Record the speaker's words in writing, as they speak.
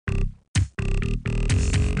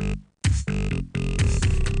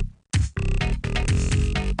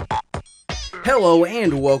Hello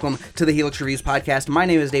and welcome to the Helix Reviews podcast. My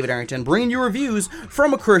name is David Arrington, bringing you reviews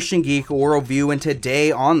from a Christian geek worldview, and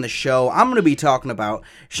today on the show, I'm going to be talking about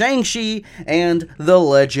Shang-Chi and the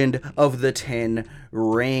Legend of the Ten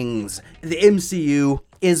Rings. The MCU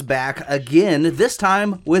is back again, this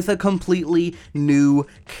time with a completely new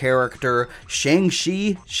character,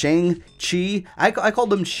 Shang-Chi. I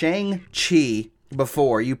called him Shang-Chi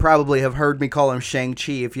before. You probably have heard me call him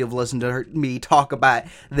Shang-Chi if you've listened to me talk about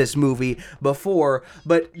this movie before,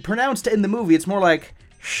 but pronounced in the movie, it's more like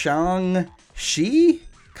Shang-Chi,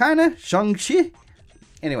 kinda? Shang-Chi?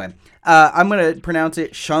 Anyway, I'm gonna pronounce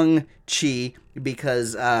it Shang-Chi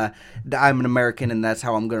because I'm an American and that's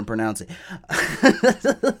how I'm gonna pronounce it.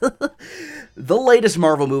 The latest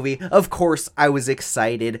Marvel movie, of course, I was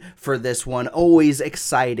excited for this one, always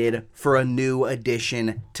excited for a new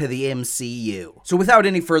addition to the MCU. So without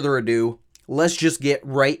any further ado, let's just get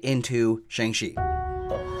right into Shang-Chi.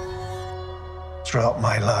 Throughout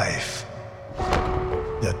my life,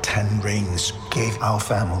 the Ten Rings gave our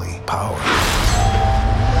family power.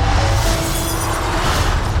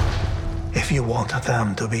 If you want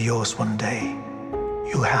them to be yours one day,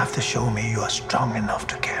 you have to show me you are strong enough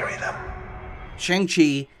to carry them.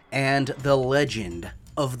 Shang-Chi and the Legend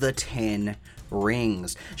of the Ten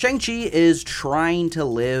Rings. Shang-Chi is trying to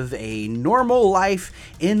live a normal life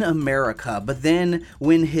in America, but then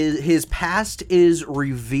when his past is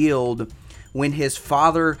revealed, when his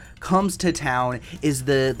father comes to town, is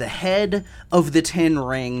the head of the Ten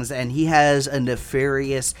Rings, and he has a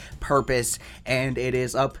nefarious purpose, and it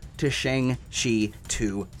is up to Shang-Chi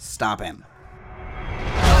to stop him.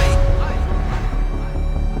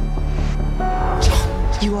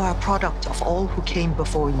 You are a product of all who came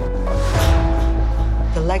before you.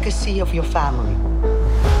 The legacy of your family.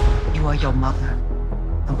 You are your mother.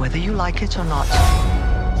 And whether you like it or not,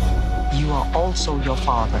 you are also your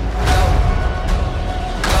father.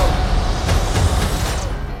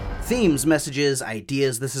 Themes, messages,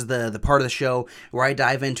 ideas. This is the part of the show where I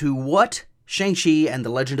dive into what Shang-Chi and the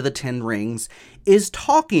Legend of the Ten Rings is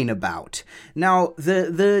talking about. Now,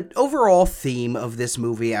 the overall theme of this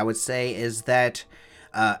movie, I would say, is that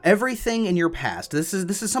everything in your past. This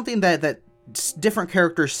is something that different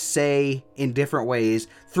characters say in different ways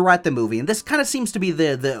throughout the movie, and this kind of seems to be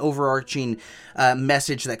the overarching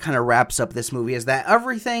message that kind of wraps up this movie, is that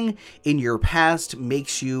everything in your past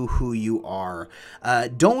makes you who you are.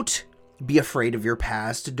 Don't be afraid of your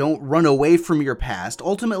past. Don't run away from your past.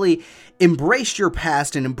 Ultimately, embrace your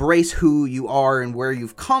past and embrace who you are and where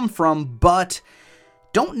you've come from, but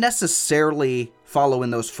don't necessarily follow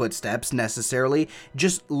in those footsteps necessarily.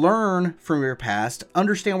 Just learn from your past,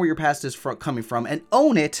 understand where your past is coming from, and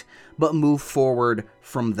own it, but move forward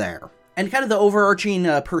from there. And kind of the overarching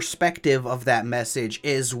perspective of that message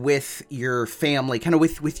is with your family, kind of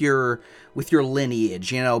with your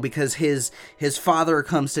lineage, you know, because his father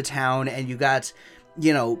comes to town, and you got,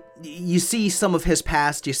 you know, you see some of his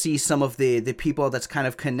past, you see some of the people that's kind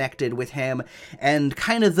of connected with him, and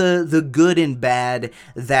kind of the good and bad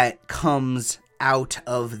that comes out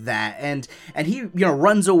of that, and he, you know,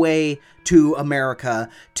 runs away to America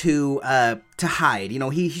to hide. You know,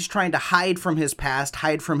 he's trying to hide from his past,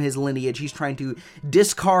 hide from his lineage. He's trying to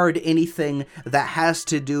discard anything that has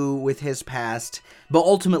to do with his past. But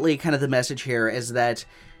ultimately, kind of the message here is that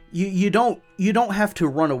you don't have to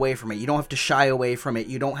run away from it. You don't have to shy away from it.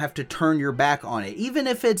 You don't have to turn your back on it, even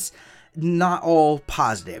if it's not all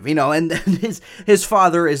positive, you know. And his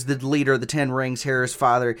father is the leader of the Ten Rings here. His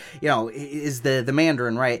father, you know, is the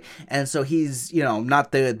Mandarin, right? And so he's, you know,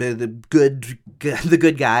 not the good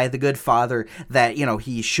guy, the good father that, you know,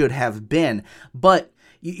 he should have been. But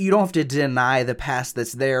you don't have to deny the past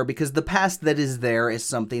that's there, because the past that is there is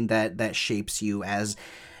something that shapes you as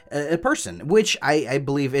a person, which I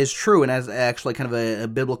believe is true, and as actually kind of a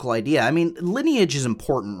biblical idea. I mean, lineage is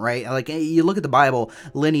important, right? Like, you look at the Bible,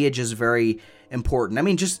 lineage is very important. I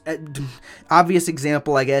mean, just obvious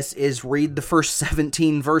example, I guess, is read the first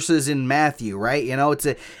 17 verses in Matthew, right? You know,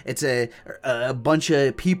 it's a bunch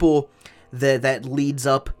of people that leads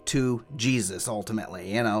up to Jesus,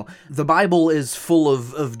 ultimately. You know, the Bible is full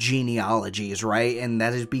of genealogies, right? And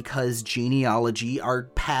that is because genealogy, our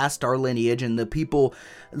past, our lineage, and the people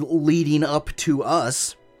leading up to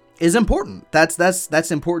us is important.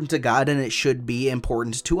 That's important to God, and it should be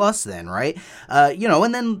important to us then, right? You know,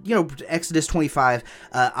 and then, you know, Exodus 25,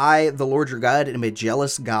 I, the Lord your God, am a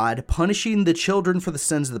jealous God, punishing the children for the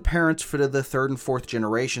sins of the parents, for the third and fourth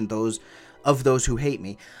generation, those who hate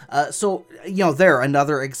me. So, you know, there,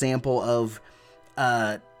 another example of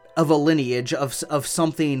a lineage of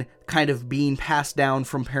something kind of being passed down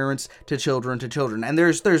from parents to children to children. And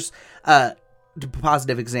there's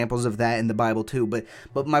positive examples of that in the Bible too, but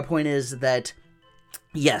my point is that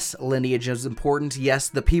yes, lineage is important. Yes,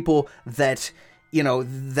 the people that, you know,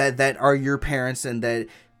 that are your parents and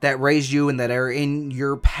that raised you and that are in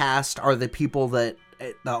your past are the people that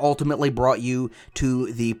ultimately brought you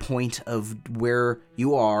to the point of where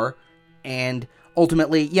you are. And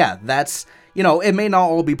ultimately, yeah, that's, you know, it may not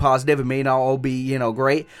all be positive, it may not all be, you know,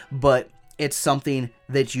 great, but it's something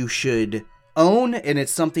that you should own, and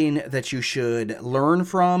it's something that you should learn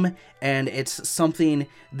from, and it's something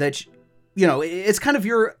that, you know, it's kind of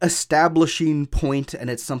your establishing point, and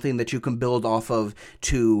it's something that you can build off of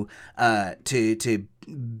to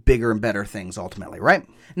bigger and better things ultimately, right?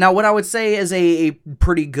 Now, what I would say is a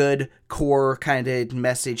pretty good core kind of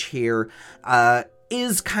message here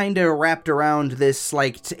is kind of wrapped around this,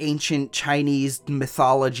 like, ancient Chinese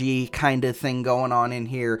mythology kind of thing going on in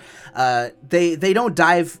here. They don't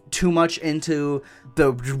dive too much into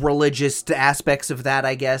the religious aspects of that,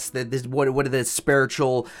 I guess. What are the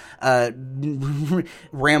spiritual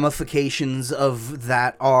ramifications of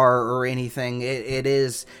that are, or anything. It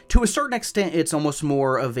is, to a certain extent, it's almost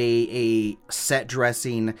more of a set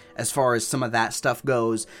dressing as far as some of that stuff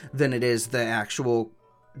goes than it is the actual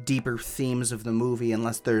deeper themes of the movie,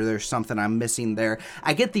 unless there's something I'm missing there.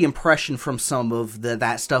 I get the impression from some of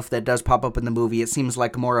that stuff that does pop up in the movie, it seems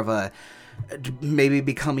like more of a maybe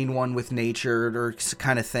becoming one with nature or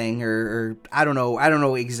kind of thing, or I don't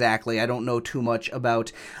know exactly. I don't know too much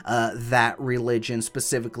about that religion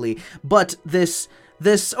specifically, but this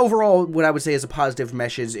overall, what I would say is a positive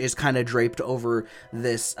message is kind of draped over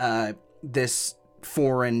this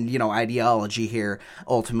foreign, you know, ideology here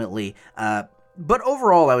ultimately. But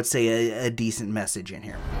overall, I would say a decent message in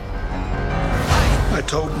here. I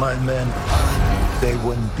told my men they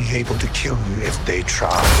wouldn't be able to kill you if they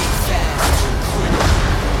tried.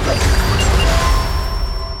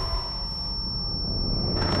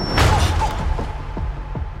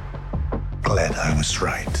 Glad I was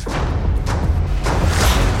right.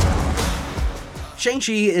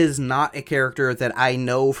 Shang-Chi is not a character that I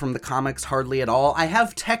know from the comics hardly at all. I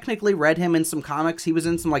have technically read him in some comics. He was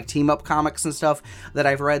in some, like, team-up comics and stuff that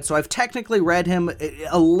I've read, so I've technically read him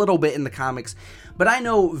a little bit in the comics, but I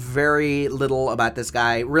know very little about this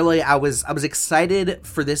guy. Really, I was excited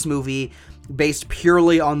for this movie based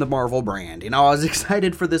purely on the Marvel brand. You know, I was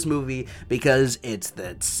excited for this movie because it's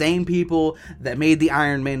the same people that made the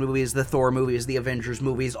Iron Man movies, the Thor movies, the Avengers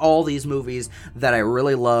movies, all these movies that I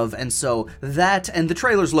really love, and so that, and the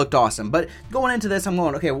trailers looked awesome. But going into this, I'm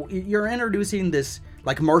going, okay, you're introducing this,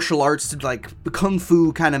 like, martial arts, like, kung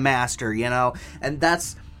fu kind of master, you know, and that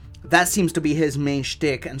seems to be his main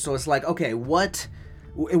shtick, and so it's like, okay, what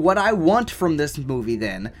I want from this movie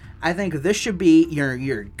then, I think this should be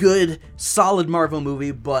your good, solid Marvel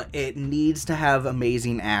movie, but it needs to have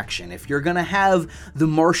amazing action. If you're gonna have the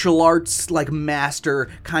martial arts, like, master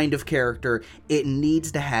kind of character, it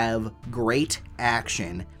needs to have great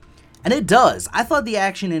action. And it does. I thought the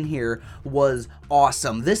action in here was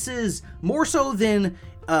awesome. This is more so than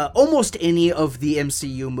almost any of the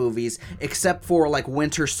MCU movies, except for, like,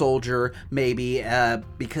 Winter Soldier, maybe,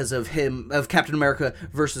 because of Captain America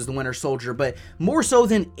versus the Winter Soldier, but more so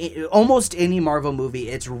than almost any Marvel movie,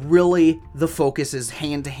 it's really, the focus is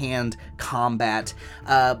hand-to-hand combat,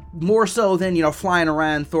 more so than, you know, flying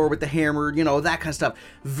around, Thor with the hammer, you know, that kind of stuff,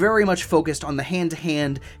 very much focused on the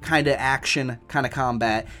hand-to-hand kind of action, kind of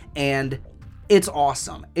combat, and it's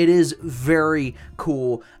awesome. It is very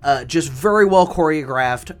cool, just very well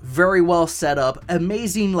choreographed, very well set up,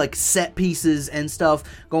 amazing, like, set pieces and stuff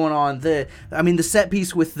going on. The set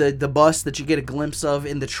piece with the bus that you get a glimpse of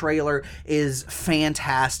in the trailer is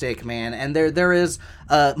fantastic, man. And there is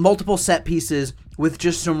multiple set pieces with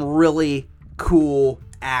just some really cool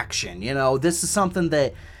action. You know, this is something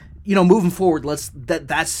that, you know, moving forward,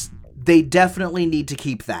 they definitely need to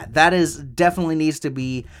keep that. That is definitely needs to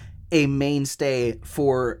be a mainstay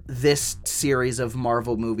for this series of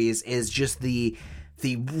Marvel movies, is just the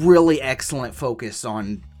really excellent focus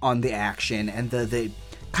on the action and the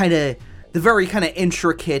very kind of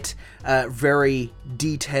intricate, very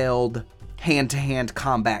detailed hand-to-hand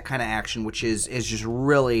combat kind of action, which is just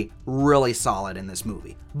really, really solid in this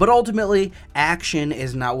movie. But ultimately, action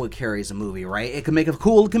is not what carries a movie, right? It can make it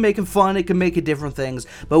cool, it can make it fun, it can make it different things,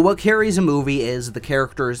 but what carries a movie is the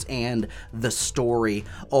characters and the story,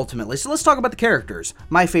 ultimately. So let's talk about the characters.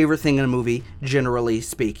 My favorite thing in a movie, generally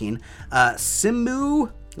speaking,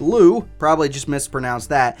 Simu Liu, probably just mispronounced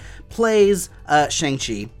that, plays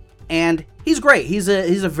Shang-Chi. And he's great. He's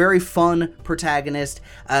a very fun protagonist,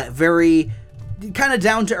 very kind of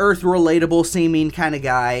down-to-earth, relatable seeming kind of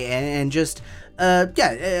guy, and just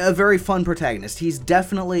a very fun protagonist. He's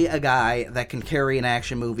definitely a guy that can carry an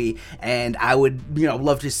action movie, and I would,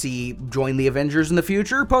 love to see join the Avengers in the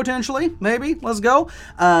future, potentially, maybe. Let's go.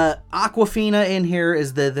 Awkwafina in here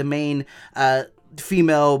is the main,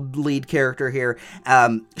 female lead character here.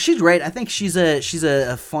 She's great. I think she's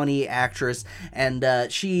a funny actress, and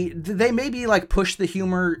they maybe like push the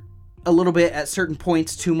humor a little bit at certain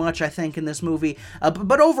points too much, I think, in this movie.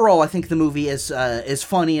 But overall, I think the movie is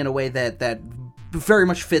funny in a way that very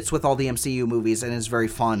much fits with all the MCU movies and is very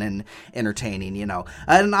fun and entertaining,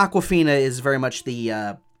 And Awkwafina is very much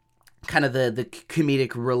the kind of the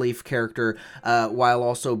comedic relief character, while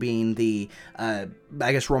also being the, I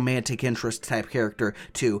guess, romantic interest type character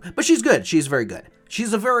too. But she's good. She's very good.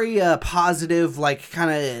 She's a very positive, like,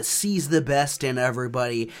 kind of sees the best in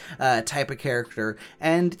everybody type of character.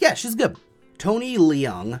 And yeah, she's good. Tony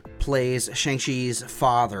Leung plays Shang-Chi's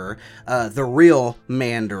father, the real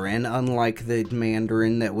Mandarin, unlike the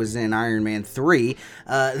Mandarin that was in Iron Man 3.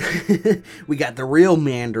 We got the real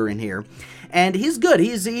Mandarin here. And he's good.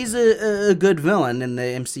 He's a good villain in the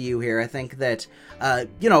MCU here. I think that,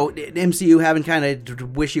 MCU having kind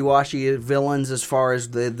of wishy-washy villains as far as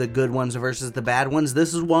the good ones versus the bad ones.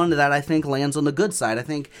 This is one that I think lands on the good side. I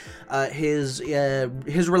think his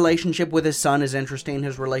relationship with his son is interesting.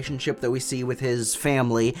 His relationship that we see with his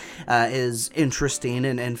family is interesting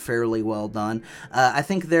and fairly well done. I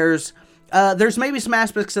think there's maybe some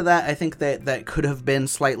aspects of that I think that could have been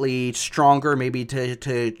slightly stronger, maybe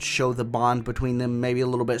to show the bond between them maybe a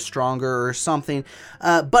little bit stronger or something.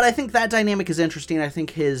 But I think that dynamic is interesting. I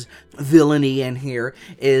think his villainy in here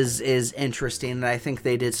is interesting, and I think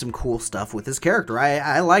they did some cool stuff with his character.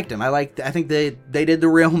 I liked him. I think they did the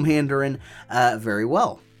real Mandarin very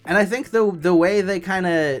well. And I think the way they kind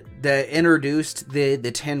of introduced the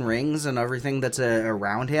 10 rings and everything that's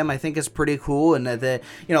around him, I think is pretty cool. And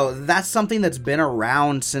that's something that's been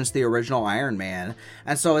around since the original Iron Man.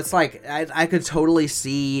 And so it's like, I could totally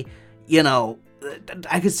see,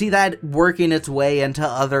 I could see that working its way into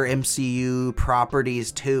other MCU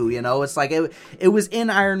properties too. It's like it was in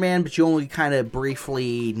Iron Man, but you only kind of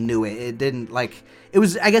briefly knew it. It didn't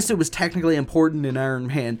I guess it was technically important in Iron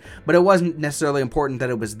Man, but it wasn't necessarily important that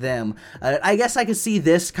it was them. I guess I could see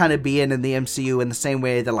this kind of being in the MCU in the same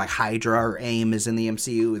way that like Hydra or AIM is in the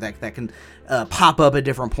MCU, that can pop up at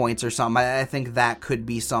different points or something. I think that could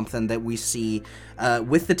be something that we see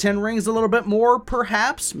with the 10 rings a little bit more,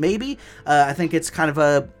 perhaps, maybe. I think it's kind of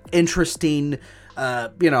a interesting,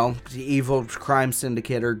 evil crime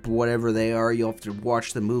syndicate or whatever they are. You'll have to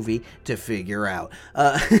watch the movie to figure out.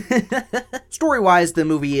 Story-wise, the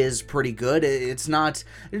movie is pretty good. It's not,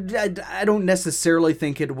 I don't necessarily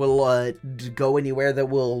think it will go anywhere that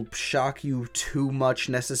will shock you too much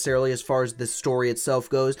necessarily as far as the story itself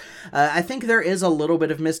goes. I think there is a little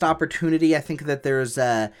bit of missed opportunity. I think that there's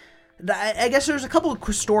I guess there's a couple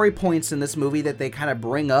of story points in this movie that they kind of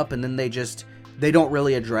bring up and then they don't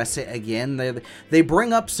really address it again. They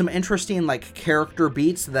bring up some interesting like character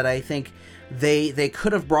beats that I think they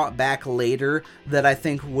could have brought back later that I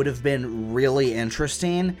think would have been really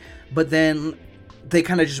interesting, but then they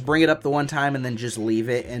kind of just bring it up the one time and then just leave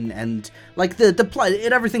it, and like the plot,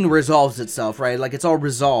 everything resolves itself, right? Like it's all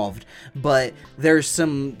resolved, but there's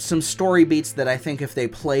some story beats that I think if they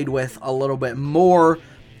played with a little bit more,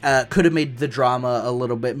 could have made the drama a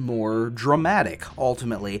little bit more dramatic,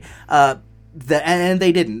 ultimately. And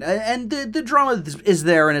they didn't. And the drama is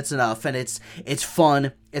there, and it's enough, and it's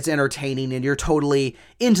fun, it's entertaining, and you're totally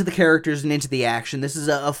into the characters and into the action. This is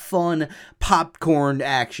a fun popcorn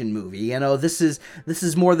action movie. This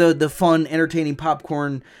is more the fun, entertaining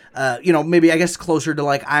popcorn. Maybe I guess closer to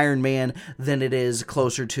like Iron Man than it is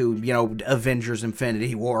closer to Avengers: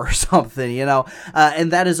 Infinity War or something.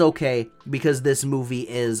 And that is okay because this movie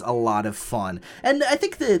is a lot of fun. And I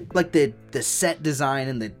think the set design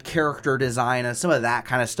and the character design and some of that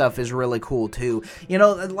kind of stuff is really cool too.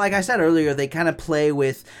 Like I said earlier, they kind of play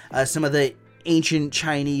with some of the ancient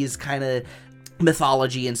Chinese kind of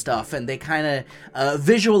mythology and stuff, and they kind of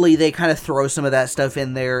visually they kind of throw some of that stuff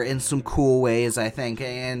in there in some cool ways, I think.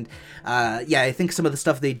 And I think some of the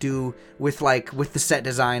stuff they do with the set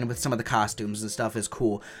design, with some of the costumes and stuff is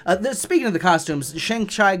cool. Speaking of the costumes,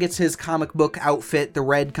 Shang-Chi gets his comic book outfit, the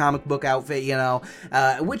red comic book outfit,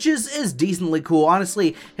 which is decently cool.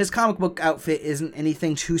 Honestly, his comic book outfit isn't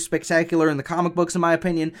anything too spectacular in the comic books, in my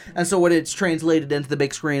opinion, and so when it's translated into the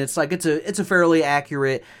big screen, it's like it's a fairly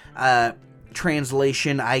accurate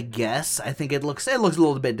translation, I guess. I think it looks a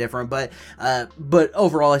little bit different, but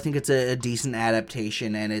overall I think it's a decent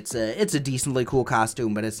adaptation, and it's a decently cool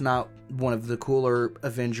costume, but it's not one of the cooler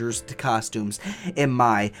Avengers costumes in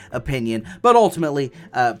my opinion, but ultimately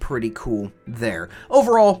pretty cool there.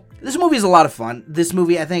 Overall, this movie is a lot of fun. This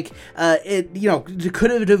movie, I think, it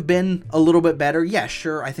could have been a little bit better. Yeah,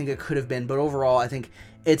 sure, I think it could have been, but overall, I think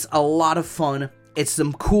it's a lot of fun. It's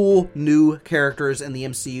some cool new characters in the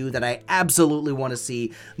MCU that I absolutely want to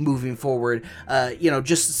see moving forward.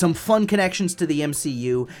 Just some fun connections to the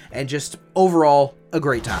MCU, and just overall a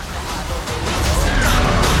great time.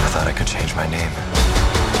 I thought I could change my name,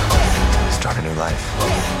 start a new life,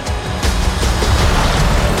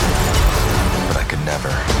 but I could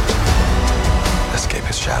never escape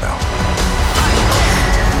his shadow.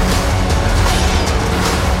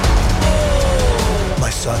 My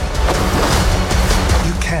son,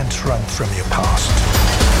 you can't run from your past.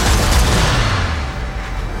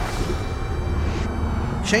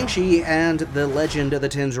 Shang-Chi and the Legend of the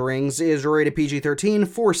Ten Rings is rated PG-13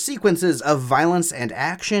 for sequences of violence and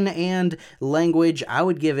action and language. I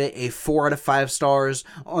would give it a 4 out of 5 stars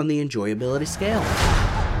on the enjoyability scale.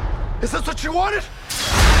 Is this what you wanted?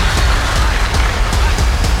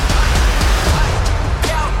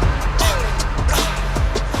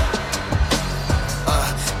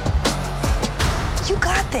 You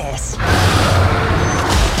got this.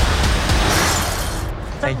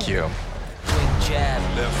 Thank you. Jab,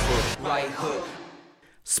 left foot, right hook.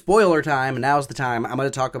 Spoiler time, and now's the time I'm going to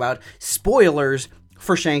talk about spoilers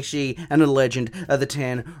for Shang-Chi and the Legend of the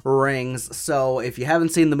Ten Rings. So if you haven't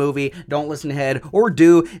seen the movie, don't listen ahead, or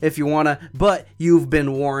do if you want to, but you've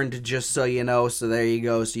been warned, just so you know. So there you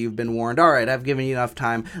go, so you've been warned. Alright, I've given you enough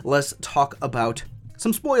time. Let's talk about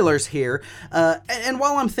some spoilers here, and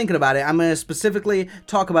while I'm thinking about it, I'm going to specifically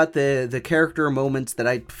talk about the character moments that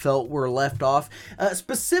I felt were left off.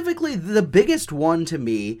 Specifically, the biggest one to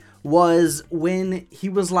me was when he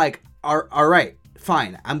was like, alright,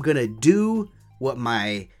 fine, I'm going to do what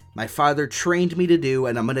my father trained me to do,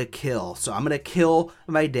 and I'm going to kill. So I'm going to kill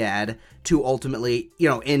my dad to ultimately,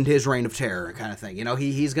 end his reign of terror kind of thing.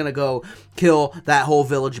 He's going to go kill that whole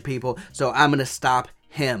village of people, so I'm going to stop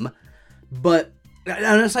him.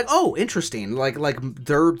 And it's like, oh, interesting. Like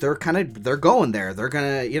they're going there. They're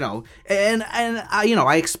gonna, and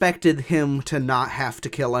I expected him to not have to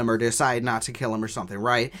kill him or decide not to kill him or something,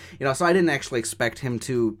 right? So I didn't actually expect him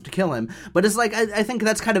to kill him. But it's like, I think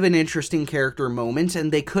that's kind of an interesting character moment,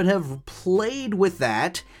 and they could have played with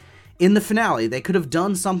that in the finale. They could have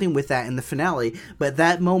done something with that in the finale, but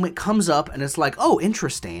that moment comes up, and it's like, oh,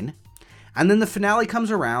 interesting. And then the finale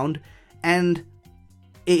comes around, and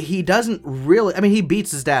he doesn't really, he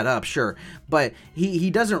beats his dad up, sure, but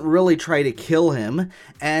he doesn't really try to kill him,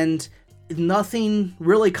 and nothing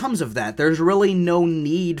really comes of that. There's really no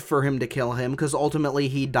need for him to kill him, because ultimately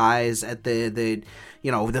he dies at the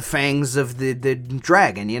fangs of the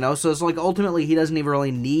dragon, so it's like, ultimately he doesn't even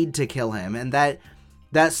really need to kill him, and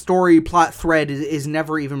that story plot thread is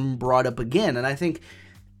never even brought up again, and I think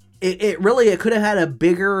it could have had a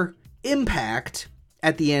bigger impact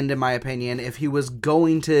at the end, in my opinion, if he was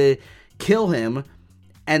going to kill him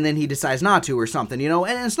and then he decides not to or something,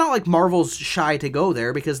 and it's not like Marvel's shy to go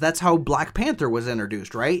there, because that's how Black Panther was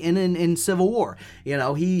introduced, right? In Civil War,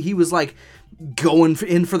 he was like going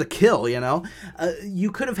in for the kill,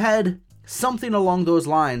 you could have had something along those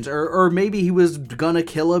lines, or maybe he was gonna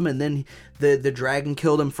kill him and then the dragon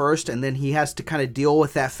killed him first, and then he has to kind of deal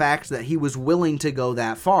with that fact that he was willing to go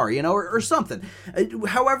that far, or something.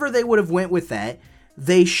 However they would have went with that,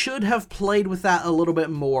 they should have played with that a little bit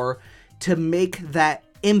more to make that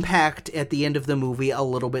impact at the end of the movie a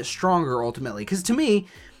little bit stronger, ultimately. Because to me,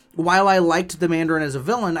 while I liked the Mandarin as a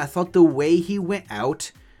villain, I thought the way he went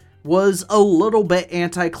out was a little bit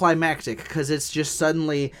anticlimactic, because it's just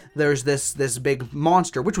suddenly there's this big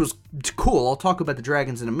monster, which was cool. I'll talk about the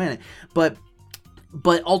dragons in a minute, but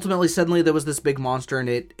ultimately suddenly there was this big monster, and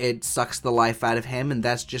it sucks the life out of him, and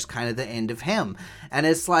that's just kind of the end of him. And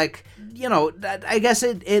it's like, I guess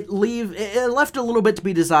it left a little bit to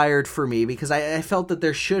be desired for me, because I felt that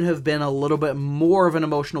there should have been a little bit more of an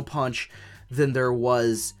emotional punch than there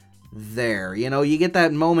was there. You get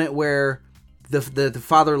that moment where the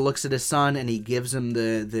father looks at his son and he gives him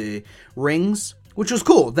the rings, which was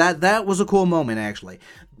cool. That was a cool moment, actually.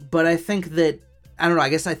 But I think that, I don't know, I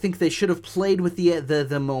guess I think they should have played with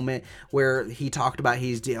the moment where he talked about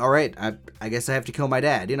all right, I guess I have to kill my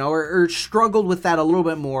dad, or struggled with that a little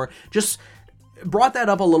bit more. Just brought that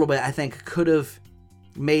up a little bit, I think could have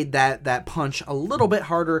made that punch a little bit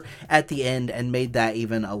harder at the end and made that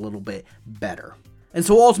even a little bit better. And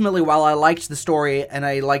so ultimately, while I liked the story and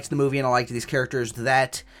I liked the movie and I liked these characters,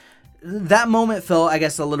 that moment felt, I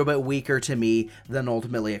guess, a little bit weaker to me than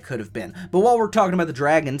ultimately it could have been. But while we're talking about the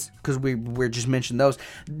dragons, because we're just mentioned those,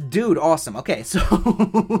 dude, awesome. Okay,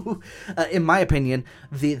 so in my opinion,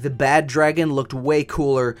 the bad dragon looked way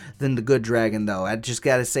cooler than the good dragon, though. I just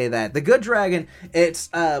gotta say that the good dragon, it's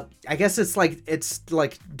I guess it's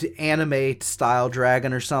like anime style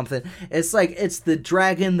dragon or something. It's the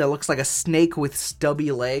dragon that looks like a snake with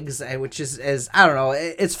stubby legs, which is I don't know.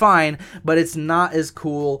 It's fine, but it's not as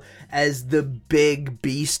cool as the big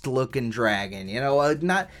beast-looking dragon,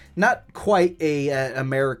 not quite a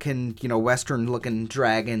American, Western-looking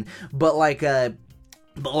dragon, but like a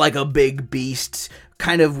big beast,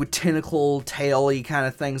 kind of with tentacle, tail-y kind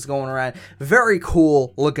of things going around. Very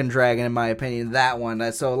cool-looking dragon, in my opinion. That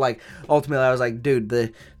one. So ultimately, I was like, dude,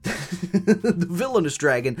 the the villainous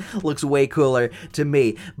dragon looks way cooler to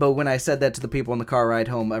me. But when I said that to the people in the car ride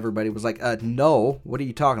home, everybody was like, no, what are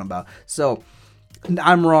you talking about? So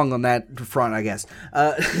I'm wrong on that front, I guess.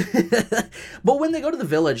 But when they go to the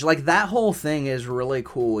village, that whole thing is really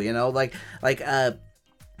cool, it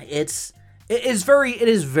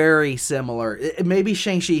is very similar. Maybe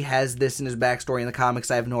Shang-Chi has this in his backstory in the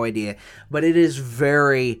comics, I have no idea, but it is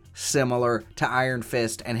very similar to Iron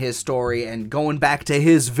Fist and his story and going back to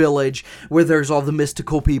his village where there's all the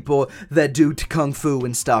mystical people that do kung fu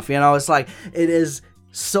and stuff, it's it is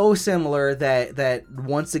so similar that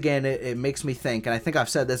once again it makes me think, and I think I've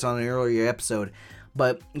said this on an earlier episode,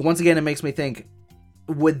 but once again it makes me think,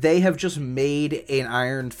 would they have just made an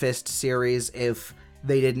Iron Fist series if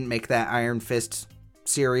they didn't make that Iron Fist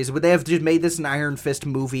series? Would they have just made this an Iron Fist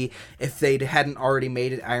movie if they hadn't already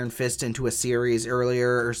made it Iron Fist into a series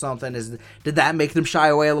earlier or something? Did that make them shy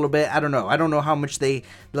away a little bit? I don't know. I don't know how much they,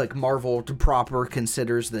 Marvel proper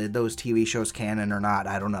considers those TV shows canon or not.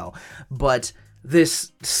 I don't know. But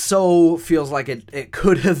this so feels like it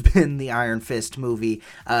could have been the Iron Fist movie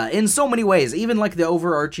in so many ways. Even the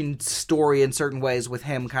overarching story in certain ways with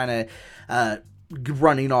him kind of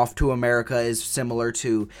running off to America is similar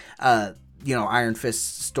to Iron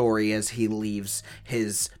Fist's story as he leaves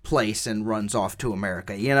his place and runs off to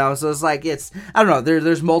America, so it's I don't know,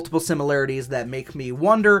 there's multiple similarities that make me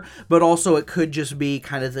wonder, but also it could just be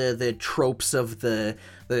kind of the tropes of the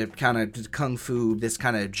kind of kung fu, this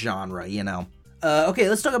kind of genre, Okay,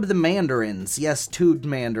 let's talk about the Mandarins. Yes, 2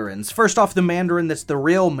 Mandarins. First off, the Mandarin that's the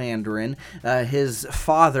real Mandarin, his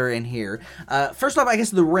father in here. First off, I guess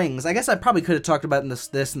the rings. I guess I probably could have talked about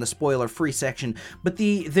this in the spoiler-free section, but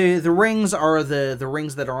the rings are the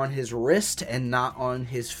rings that are on his wrist and not on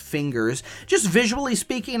his fingers. Just visually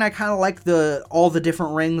speaking, I kind of like all the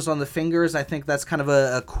different rings on the fingers. I think that's kind of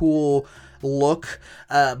a cool look,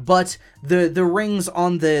 but the rings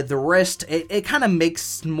on the wrist, it kind of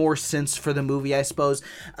makes more sense for the movie, I suppose,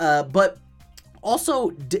 but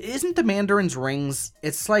also, isn't the Mandarin's rings,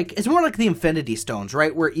 it's more like the Infinity Stones,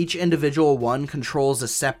 right, where each individual one controls a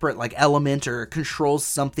separate, element or controls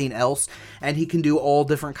something else, and he can do all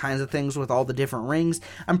different kinds of things with all the different rings.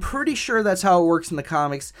 I'm pretty sure that's how it works in the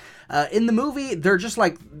comics. In the movie, they're just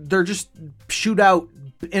shoot out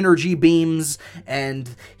energy beams,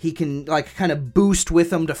 and he can kind of boost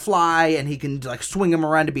with them to fly, and he can swing them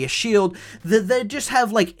around to be a shield. They just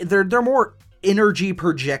have they're more energy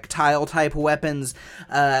projectile type weapons,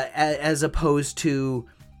 as opposed to,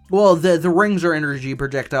 well, the rings are energy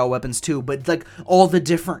projectile weapons too, but all the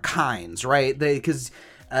different kinds, right? Because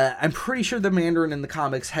I'm pretty sure the Mandarin in the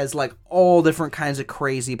comics has all different kinds of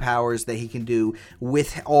crazy powers that he can do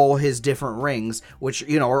with all his different rings, which,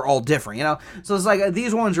 are all different, So it's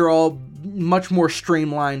these ones are all much more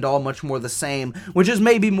streamlined, all much more the same, which is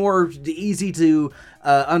maybe more easy to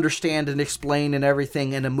understand and explain and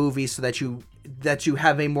everything in a movie, so that you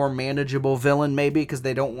have a more manageable villain, maybe, because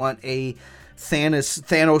they don't want a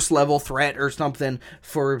Thanos level threat or something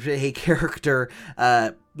for a character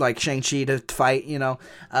like Shang-Chi to fight,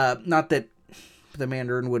 not that the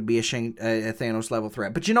Mandarin would be a Thanos level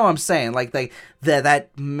threat, but you know what I'm saying,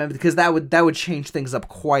 because that would change things up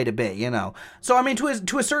quite a bit, So I mean,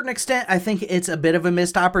 to a certain extent, I think it's a bit of a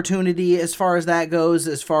missed opportunity as far as that goes,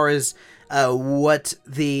 as far as what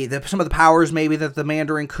some of the powers maybe that the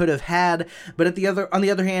Mandarin could have had, but on the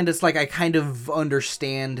other hand, it's I kind of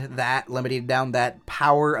understand that, limiting down that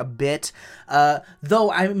power a bit,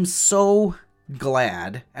 though I'm so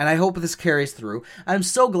glad, and I hope this carries through, I'm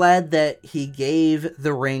so glad that he gave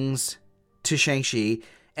the rings to Shang-Chi,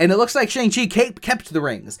 and it looks like Shang-Chi kept the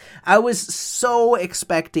rings. I was so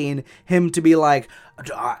expecting him to be I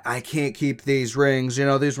can't keep these rings,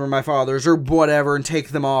 these were my father's, or whatever, and take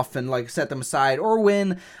them off and set them aside. Or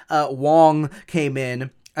when Wong came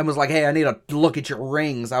in and was like, hey, I need to look at your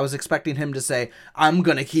rings. I was expecting him to say, I'm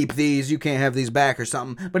going to keep these, you can't have these back or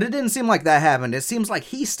something. But it didn't seem like that happened. It seems like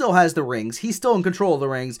he still has the rings. He's still in control of the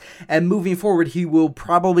rings. And moving forward, he will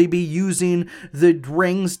probably be using the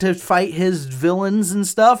rings to fight his villains and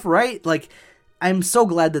stuff, right? Like, I'm so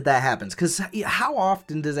glad that happens, because how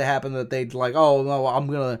often does it happen that they like, oh, no, I'm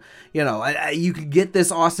gonna, you could get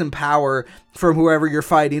this awesome power from whoever you're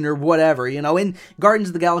fighting or whatever, In Guardians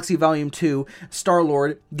of the Galaxy Volume 2,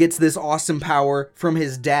 Star-Lord gets this awesome power from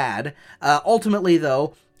his dad. Ultimately,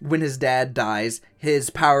 though, when his dad dies, his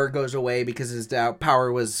power goes away because his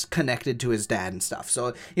power was connected to his dad and stuff.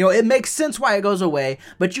 So, it makes sense why it goes away,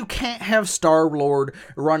 but you can't have Star-Lord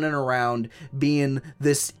running around being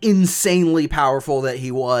this insanely powerful that he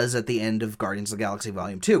was at the end of Guardians of the Galaxy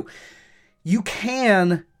Volume 2. You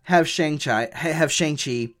can have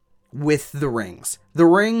Shang-Chi with the rings. The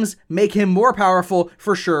rings make him more powerful,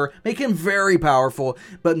 for sure, make him very powerful,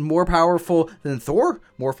 but more powerful than Thor,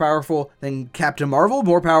 more powerful than Captain Marvel,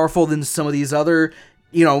 more powerful than some of these other,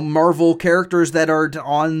 Marvel characters that are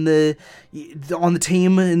on the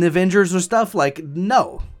team in the Avengers or stuff. Like,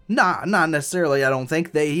 no. Not necessarily, I don't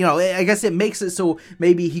think. They, I guess it makes it so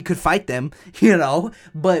maybe he could fight them,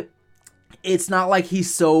 but it's not like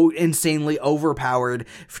he's so insanely overpowered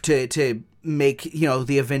to make,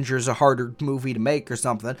 the Avengers a harder movie to make or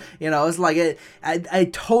something. It's like, I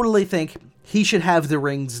totally think he should have the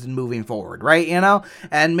rings moving forward, right?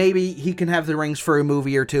 And maybe he can have the rings for a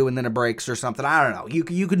movie or two and then it breaks or something. I don't know.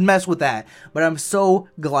 You could mess with that, but I'm so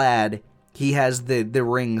glad he has the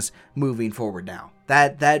rings moving forward now.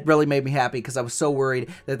 That really made me happy, because I was so worried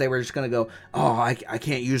that they were just going to go, oh, I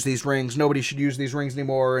can't use these rings. Nobody should use these rings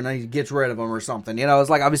anymore, and he gets rid of them or something. It's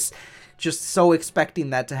like I was just so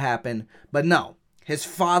expecting that to happen. But no, his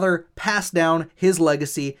father passed down his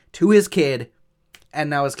legacy to his kid, and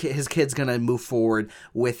now his kid's going to move forward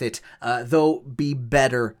with it, though be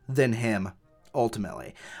better than him,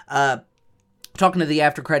 ultimately. Talking to the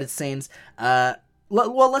after credits scenes,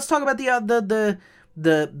 let's talk about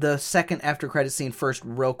the second after credit scene first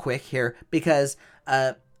real quick here, because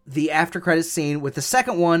the after credit scene with the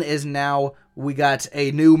second one is now we got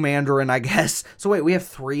a new Mandarin, I guess. So wait, we have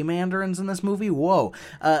 3 Mandarins in this movie? Whoa.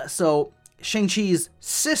 So Shang-Chi's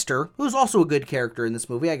sister, who's also a good character in this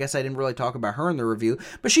movie, I guess I didn't really talk about her in the review,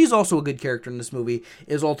 but she's also a good character in this movie,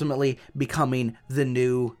 is ultimately becoming the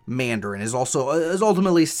new Mandarin, is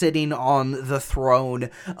ultimately sitting on the throne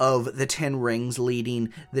of the 10 Rings,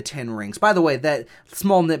 leading the 10 Rings. By the way, that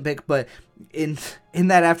small nitpick, but in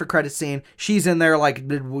that after credit scene, she's in there like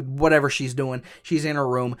whatever she's doing, she's in her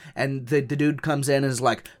room, and the dude comes in and is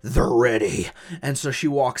like, they're ready, and so she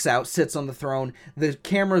walks out, sits on the throne, the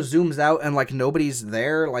camera zooms out and like nobody's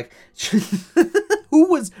there, like who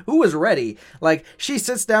was ready? Like, she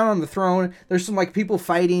sits down on the throne, there's some like people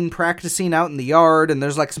fighting, practicing out in the yard, and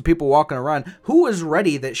there's like some people walking around. Who was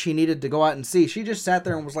ready that she needed to go out and see? She just sat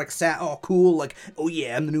there and was like all cool, like, oh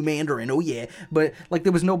yeah, I'm the new Mandarin, oh yeah, but like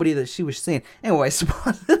there was nobody that she was seeing. Anyway,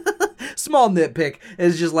 small nitpick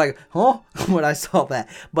is just like, huh, when I saw that.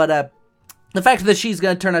 But the fact that she's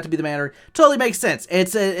going to turn out to be the Mandarin totally makes sense.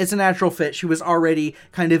 It's a natural fit. She was already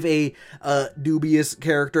kind of a dubious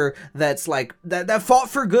character that's like, that fought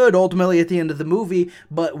for good ultimately at the end of the movie,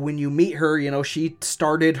 but when you meet her, she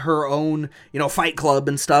started her own, fight club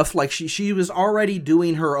and stuff. Like, she was already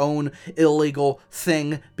doing her own illegal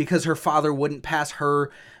thing because her father wouldn't pass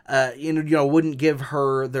her, wouldn't give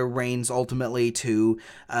her the reins ultimately to,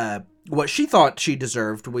 what she thought she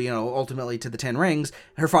deserved, ultimately to the 10 Rings.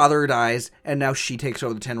 Her father dies, and now she takes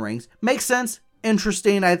over the 10 Rings. Makes sense.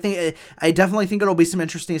 Interesting. I definitely think it'll be some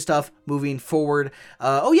interesting stuff moving forward.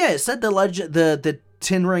 It said the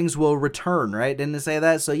 10 Rings will return, right? Didn't it say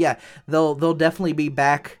that? So yeah, they'll definitely be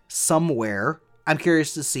back somewhere. I'm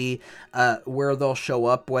curious to see where they'll show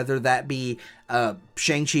up, whether that be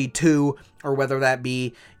Shang-Chi 2 or whether that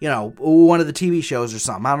be, one of the TV shows or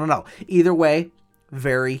something. I don't know. Either way,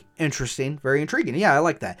 very interesting, very intriguing. Yeah, I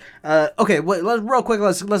like that. Okay, real quick,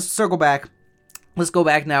 let's circle back. Let's go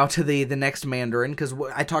back now to the next Mandarin, because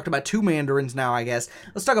I talked about 2 Mandarins now, I guess.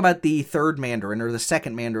 Let's talk about the third Mandarin, or the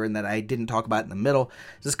second Mandarin that I didn't talk about in the middle.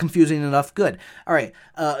 Is this confusing enough? Good. All right.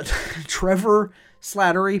 Trevor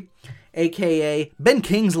Slattery, a.k.a. Ben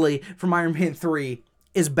Kingsley from Iron Man 3,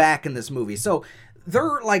 is back in this movie. So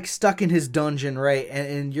they're like stuck in his dungeon, right?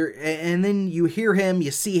 And then you hear him,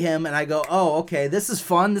 you see him, and I go, oh, okay, this is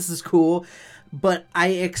fun, this is cool. But I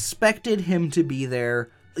expected him to be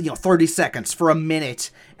there, 30 seconds, for a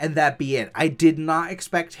minute, and that be it. I did not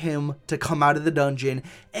expect him to come out of the dungeon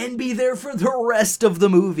and be there for the rest of the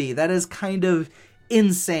movie. That is kind of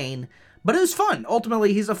insane. But it was fun.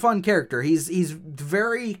 Ultimately, he's a fun character. He's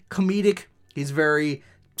very comedic. He's very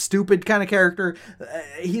stupid kind of character.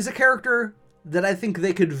 He's a character that I think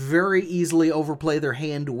they could very easily overplay their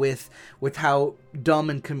hand with how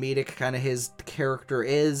dumb and comedic kind of his character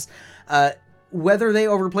is. Whether they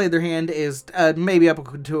overplayed their hand is maybe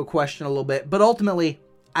up to a question a little bit, but ultimately,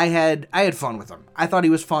 I had fun with him. I thought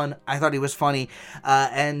he was fun. I thought he was funny,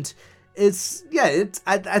 and I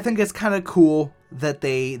think it's kind of cool that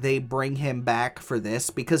they bring him back for this,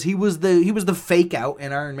 because he was the fake out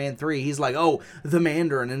in Iron Man 3. He's like, oh, the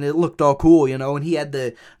Mandarin, and it looked all cool, and he had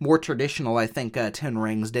the more traditional, I think, 10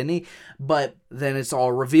 rings, didn't he? But then it's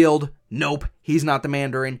all revealed, nope, he's not the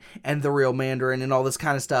Mandarin, and the real Mandarin, and all this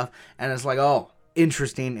kind of stuff, and it's like, oh,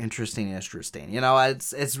 interesting.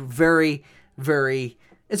 It's very, very,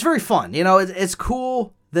 it's very fun, it's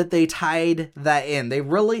cool that they tied that in. They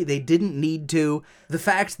didn't need to. The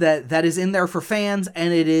fact that is in there for fans,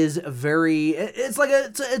 and it is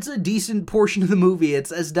it's a decent portion of the movie.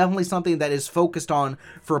 It's definitely something that is focused on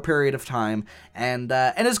for a period of time, and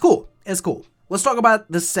it's cool. It's cool. Let's talk about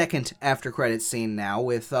the second after credits scene now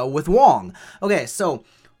with Wong. Okay, so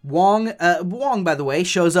Wong, by the way,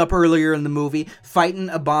 shows up earlier in the movie fighting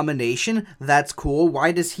Abomination. That's cool.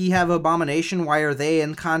 Why does he have Abomination? Why are they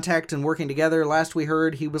in contact and working together? Last we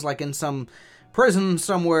heard, he was like in some prison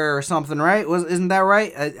somewhere or something, right? Isn't that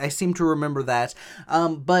right? I seem to remember that.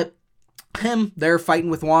 But they're fighting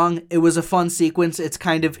with Wong. It was a fun sequence. It's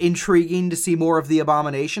kind of intriguing to see more of the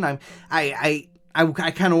Abomination. I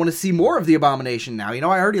kind of want to see more of the Abomination now. I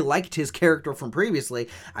already liked his character from previously.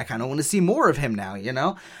 I kind of want to see more of him now,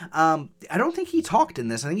 I don't think he talked in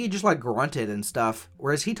this. I think he just, grunted and stuff,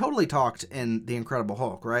 whereas he totally talked in The Incredible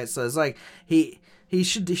Hulk, right? So it's like, he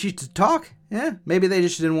should talk? Yeah, maybe they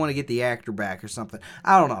just didn't want to get the actor back or something.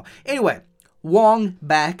 I don't know. Anyway, Wong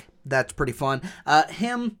back. That's pretty fun.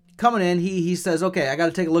 Him coming in, he says, okay, I got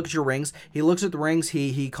to take a look at your rings. He looks at the rings.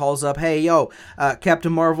 He calls up, hey, yo,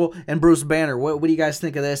 Captain Marvel and Bruce Banner, what do you guys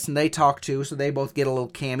think of this? And they talk too, so they both get a little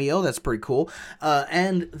cameo. That's pretty cool.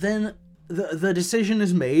 And then the decision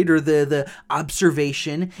is made, or the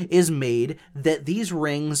observation is made, that these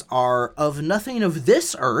rings are of nothing of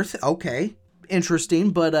this Earth. Okay,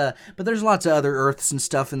 interesting, but there's lots of other Earths and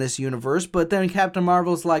stuff in this universe. But then Captain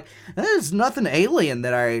Marvel's like, there's nothing alien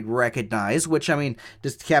that I recognize, which,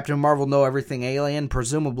 does Captain Marvel know everything alien?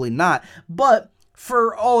 Presumably not, but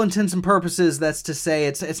for all intents and purposes, that's to say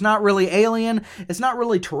it's not really alien, it's not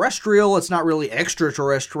really terrestrial, it's not really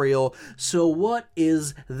extraterrestrial. So what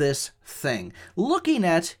is this thing? Looking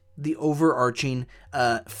at the overarching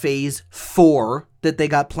phase 4 that they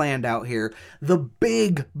got planned out here, the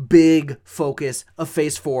big focus of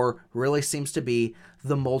phase 4 really seems to be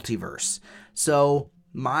the multiverse. So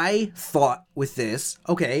my thought with this,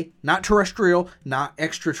 okay, not terrestrial, not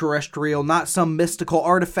extraterrestrial, not some mystical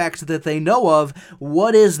artifact that they know of.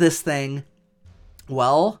 What is this thing?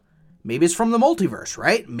 Well, maybe it's from the multiverse,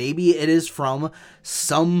 right? Maybe it is from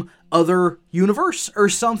some other universe or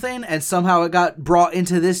something, and somehow it got brought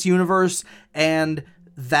into this universe, and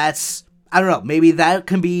that's, I don't know, maybe that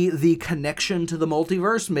can be the connection to the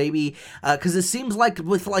multiverse, maybe, because it seems like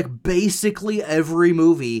with basically every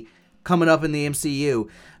movie coming up in the MCU,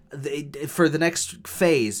 for the next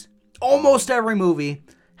phase, almost every movie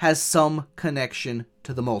has some connection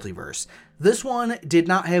to the multiverse. This one did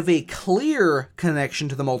not have a clear connection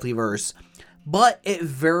to the multiverse, but it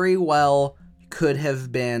very well could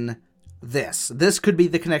have been this. This could be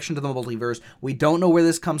the connection to the multiverse. We don't know where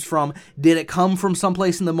this comes from. Did it come from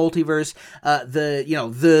someplace in the multiverse?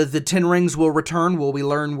 The 10 rings will return. Will we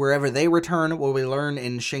learn wherever they return? Will we learn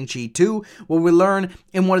in Shang-Chi 2? Will we learn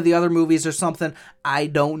in one of the other movies or something? I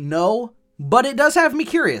don't know, but it does have me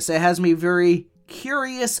curious. It has me very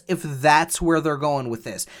curious if that's where they're going with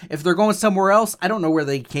this. If they're going somewhere else, I don't know where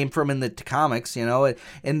they came from in the comics,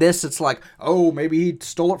 In this, it's like, oh, maybe he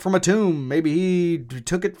stole it from a tomb. Maybe he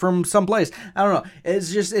took it from someplace. I don't know.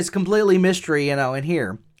 It's completely mystery, in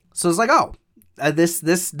here. So it's like, oh,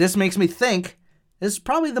 this makes me think this is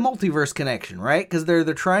probably the multiverse connection, right? Because they're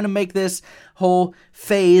trying to make this whole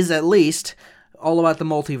phase, at least, all about the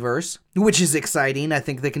multiverse, which is exciting. I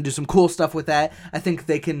think they can do some cool stuff with that. I think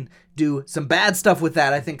they can do some bad stuff with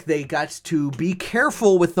that. I think they got to be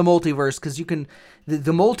careful with the multiverse, because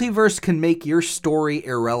the multiverse can make your story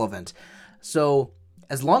irrelevant. So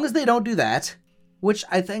as long as they don't do that, which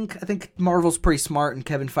I think Marvel's pretty smart, and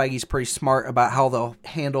Kevin Feige's pretty smart about how they'll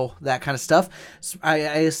handle that kind of stuff. I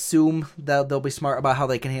assume that they'll be smart about how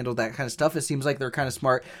they can handle that kind of stuff. It seems like they're kind of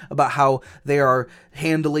smart about how they are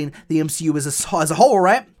handling the MCU as a whole,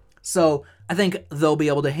 right? So I think they'll be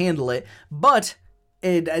able to handle it, but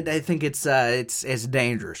I think it's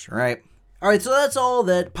dangerous, right? Alright, so that's all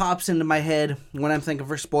that pops into my head when I'm thinking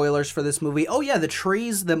for spoilers for this movie. Oh yeah, the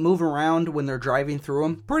trees that move around when they're driving through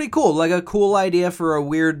them. Pretty cool. Like a cool idea for a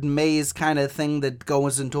weird maze kind of thing that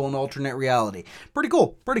goes into an alternate reality. Pretty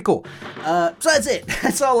cool. Pretty cool. So that's it.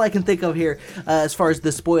 That's all I can think of here as far as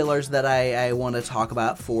the spoilers that I want to talk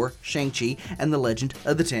about for Shang-Chi and the Legend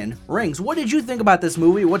of the Ten Rings. What did you think about this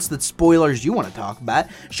movie? What's the spoilers you want to talk about?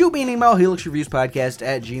 Shoot me an email,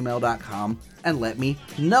 helixreviewspodcast@gmail.com. and let me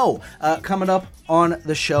know. Coming up on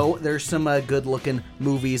the show, there's some good-looking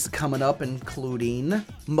movies coming up, including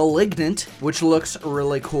Malignant, which looks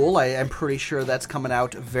really cool. I'm pretty sure that's coming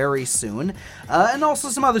out very soon. And also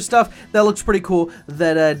some other stuff that looks pretty cool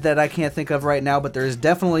that I can't think of right now, but there's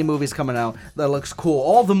definitely movies coming out that looks cool.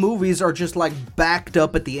 All the movies are just, like, backed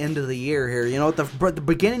up at the end of the year here. You know, at the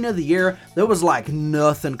beginning of the year, there was, like,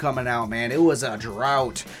 nothing coming out, man. It was a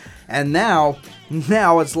drought. And now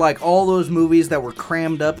it's like all those movies that were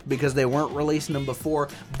crammed up because they weren't releasing them before.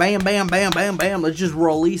 Bam, bam, bam, bam, bam. Let's just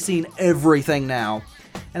releasing everything now.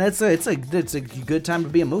 And it's a good time to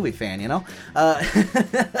be a movie fan, you know?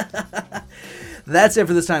 That's it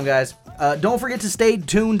for this time, guys. Don't forget to stay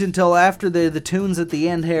tuned until after the tunes at the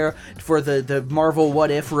end here for the Marvel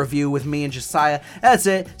What If review with me and Josiah. That's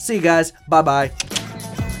it. See you guys. Bye-bye.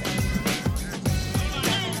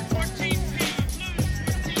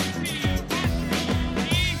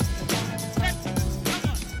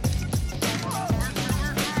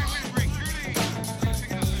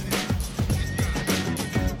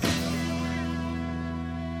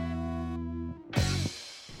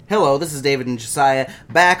 Hello, this is David and Josiah,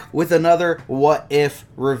 back with another What If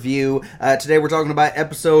review. Today we're talking about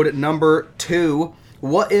episode number 2,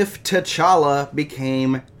 What If T'Challa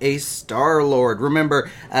Became a Star-Lord?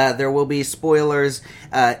 Remember, there will be spoilers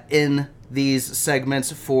in these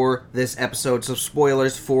segments for this episode, so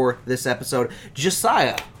spoilers for this episode.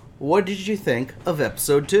 Josiah, what did you think of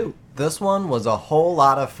episode 2? This one was a whole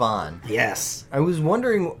lot of fun. Yes. I was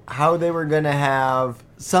wondering how they were going to have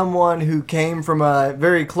someone who came from a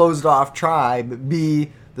very closed-off tribe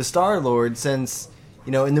be the Star-Lord, since,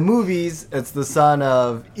 you know, in the movies, it's the son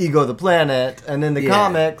of Ego the Planet, and in the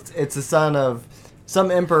comics, it's the son of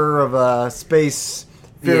some emperor of a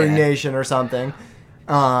space-faring nation or something.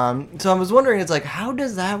 So I was wondering, it's like, how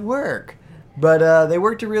does that work? But they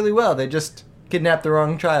worked it really well. They just kidnapped the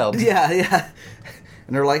wrong child. Yeah.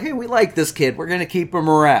 And they're like, hey, we like this kid. We're going to keep him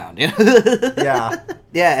around. Yeah.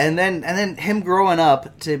 Yeah, and then him growing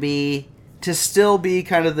up to still be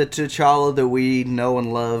kind of the T'Challa that we know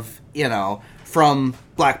and love, you know, from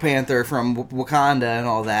Black Panther, from Wakanda and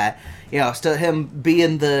all that. You know, still him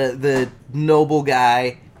being the noble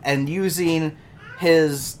guy and using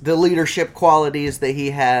the leadership qualities that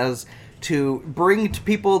he has to bring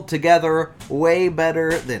people together way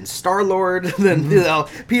better than Star-Lord, than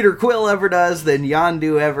Peter Quill ever does, than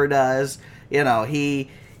Yondu ever does. You know, he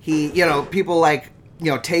people like,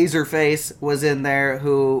 Taserface was in there,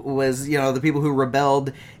 who was, the people who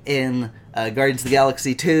rebelled in Guardians of the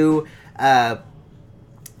Galaxy 2.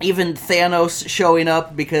 Even Thanos showing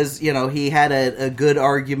up because, he had a good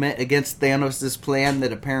argument against Thanos' plan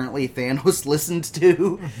that apparently Thanos listened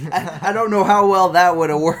to. I don't know how well that would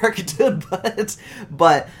have worked,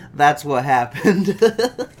 but that's what happened.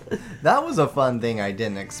 That was a fun thing I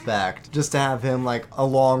didn't expect, just to have him,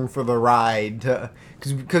 along for the ride,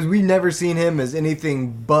 because we never seen him as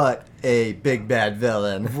anything but a big bad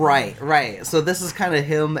villain. Right. So this is kind of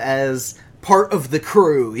him as part of the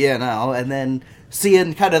crew, and then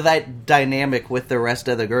seeing kind of that dynamic with the rest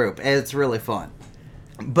of the group. It's really fun.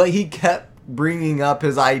 But he kept bringing up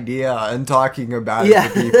his idea and talking about it to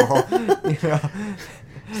people.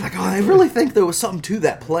 It's like, I really think there was something to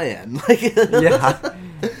that plan. Yeah.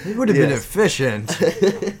 It would have been efficient.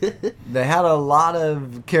 They had a lot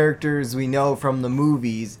of characters we know from the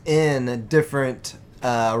movies in different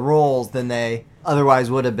roles than they otherwise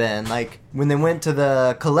would have been. Like, when they went to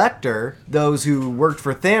the Collector, those who worked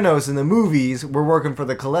for Thanos in the movies were working for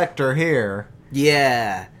the Collector here.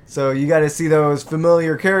 Yeah. So you got to see those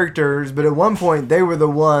familiar characters, but at one point they were the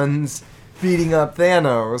ones beating up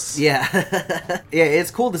Thanos. Yeah. Yeah, it's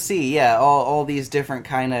cool to see, all these different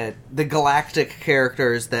kind of, the galactic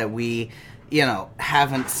characters that we,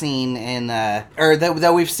 haven't seen in, or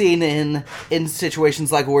that we've seen in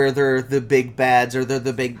situations like where they're the big bads, or they're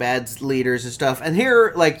the big bads leaders and stuff. And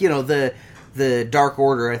here, the Dark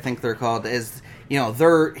Order, I think they're called, is,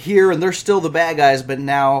 they're here and they're still the bad guys, but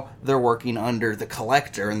now they're working under the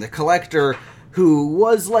Collector. And the Collector, who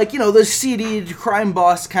was the seedy crime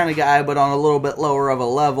boss kind of guy, but on a little bit lower of a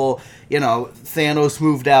level, Thanos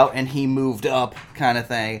moved out and he moved up kind of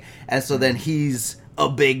thing. And so then he's a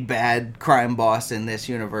big bad crime boss in this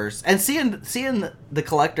universe. And seeing the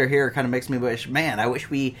Collector here kind of makes me wish, man, I wish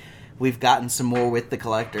we've gotten some more with the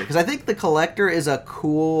Collector, because I think the Collector is a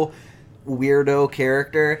cool weirdo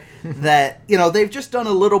character that, you know, they've just done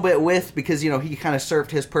a little bit with, because, you know, he kind of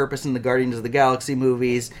served his purpose in the Guardians of the Galaxy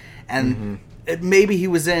movies, and maybe he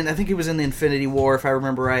was in, I think he was in the Infinity War, if I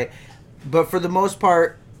remember right, but for the most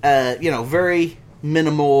part, you know, very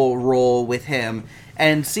minimal role with him,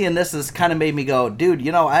 and seeing this has kind of made me go, dude,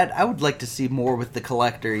 you know, I would like to see more with the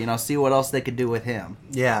Collector, you know, see what else they could do with him.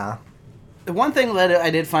 Yeah. One thing that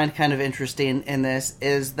I did find kind of interesting in this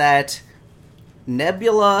is that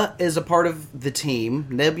Nebula is a part of the team.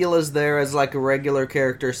 Nebula's there as like a regular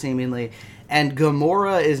character, seemingly, and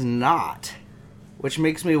Gamora is not, which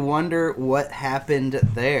makes me wonder what happened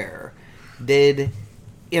there. Did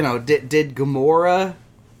Gamora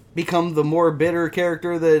become the more bitter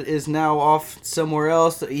character that is now off somewhere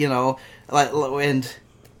else? You know, like, and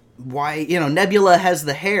why? You know, Nebula has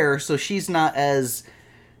the hair, so she's not as.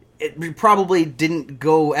 It probably didn't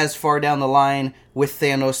go as far down the line with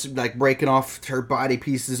Thanos, like, breaking off her body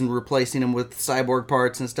pieces and replacing them with cyborg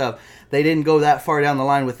parts and stuff. They didn't go that far down the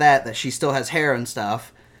line with that she still has hair and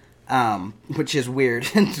stuff, which is weird.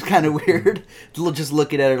 It's kind of weird, just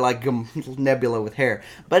looking at her like Nebula with hair.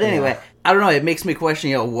 But anyway, I don't know, it makes me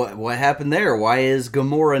question, you know, what happened there? Why is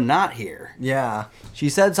Gamora not here? Yeah. She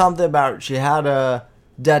said something about she had a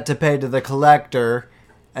debt to pay to the Collector,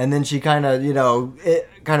 and then she kind of, you know,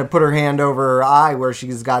 put her hand over her eye where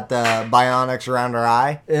she's got the bionics around her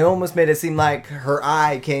eye. It almost made it seem like her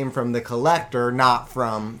eye came from the Collector, not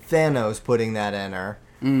from Thanos putting that in her.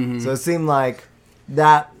 Mm-hmm. So it seemed like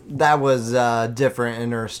that was different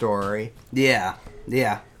in her story. Yeah.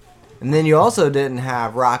 And then you also didn't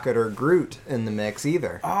have Rocket or Groot in the mix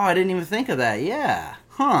either. Oh, I didn't even think of that. Yeah.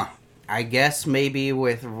 Huh. I guess maybe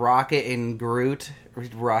with Rocket and Groot,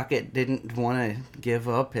 Rocket didn't want to give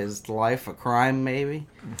up his life of crime, maybe?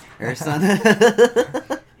 Or something.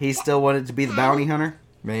 He still wanted to be the bounty hunter?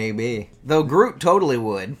 Maybe. Though Groot totally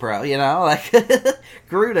would, you know? Like,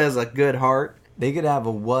 Groot has a good heart. They could have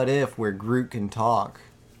a what if where Groot can talk.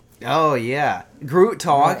 Oh, yeah. Groot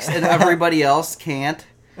talks and everybody else can't.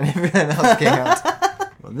 And everyone else can't.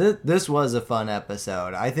 Well, this was a fun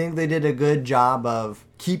episode. I think they did a good job of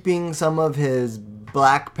keeping some of his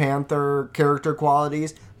Black Panther character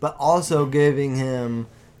qualities, but also giving him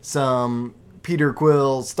some Peter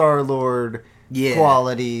Quill, Star-Lord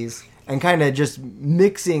qualities, and kind of just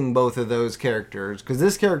mixing both of those characters, because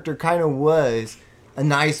this character kind of was a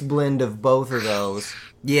nice blend of both of those.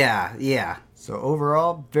 Yeah. So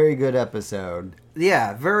overall, very good episode.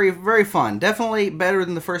 Yeah, very, very fun. Definitely better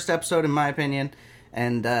than the first episode, in my opinion.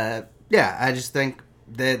 And, I just think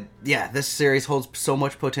that, this series holds so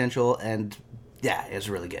much potential, and, it's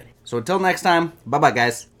really good. So until next time, bye-bye,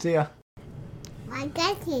 guys. See ya. What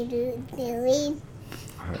does he do, Billy?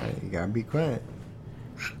 Alright, you gotta be quiet.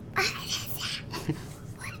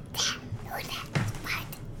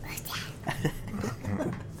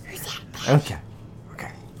 Okay.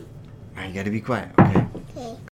 Now you gotta be quiet.